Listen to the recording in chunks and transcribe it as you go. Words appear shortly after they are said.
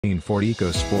Ford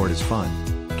EcoSport is fun,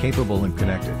 capable and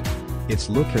connected. Its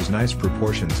look has nice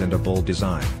proportions and a bold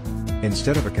design.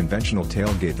 Instead of a conventional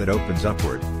tailgate that opens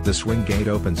upward, the swing gate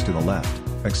opens to the left,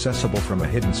 accessible from a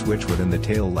hidden switch within the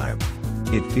tail lamp.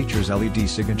 It features LED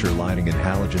signature lighting and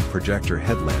halogen projector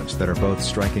headlamps that are both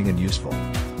striking and useful.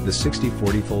 The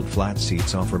 60/40 fold flat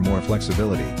seats offer more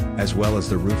flexibility, as well as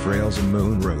the roof rails and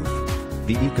moonroof.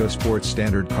 The EcoSport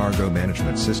standard cargo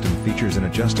management system features an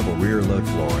adjustable rear load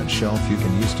floor and shelf you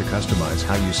can use to customize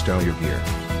how you stow your gear.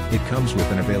 It comes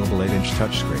with an available 8-inch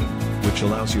touchscreen, which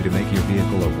allows you to make your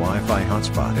vehicle a Wi-Fi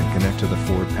hotspot and connect to the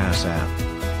FordPass app.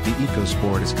 The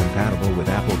EcoSport is compatible with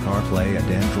Apple CarPlay and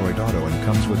Android Auto and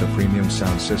comes with a premium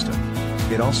sound system.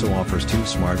 It also offers 2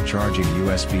 smart charging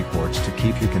USB ports to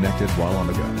keep you connected while on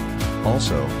the go.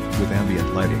 Also, with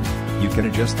ambient lighting, you can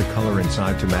adjust the color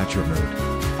inside to match your mood.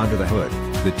 Under the hood,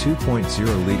 the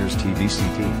 2.0 liters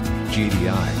Ti-VCT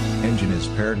GDI engine is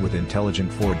paired with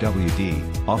intelligent Ford WD,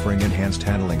 offering enhanced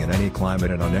handling in any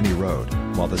climate and on any road,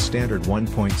 while the standard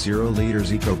 1.0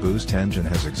 liters EcoBoost engine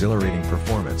has exhilarating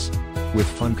performance. With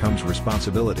fun comes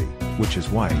responsibility, which is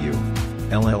why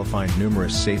you'll find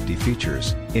numerous safety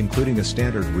features, including a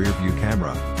standard rear-view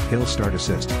camera, hill start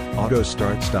assist, auto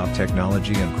start-stop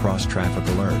technology and cross-traffic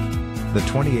alert. The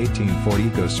 2018 Ford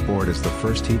EcoSport is the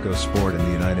first EcoSport in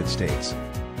the United States.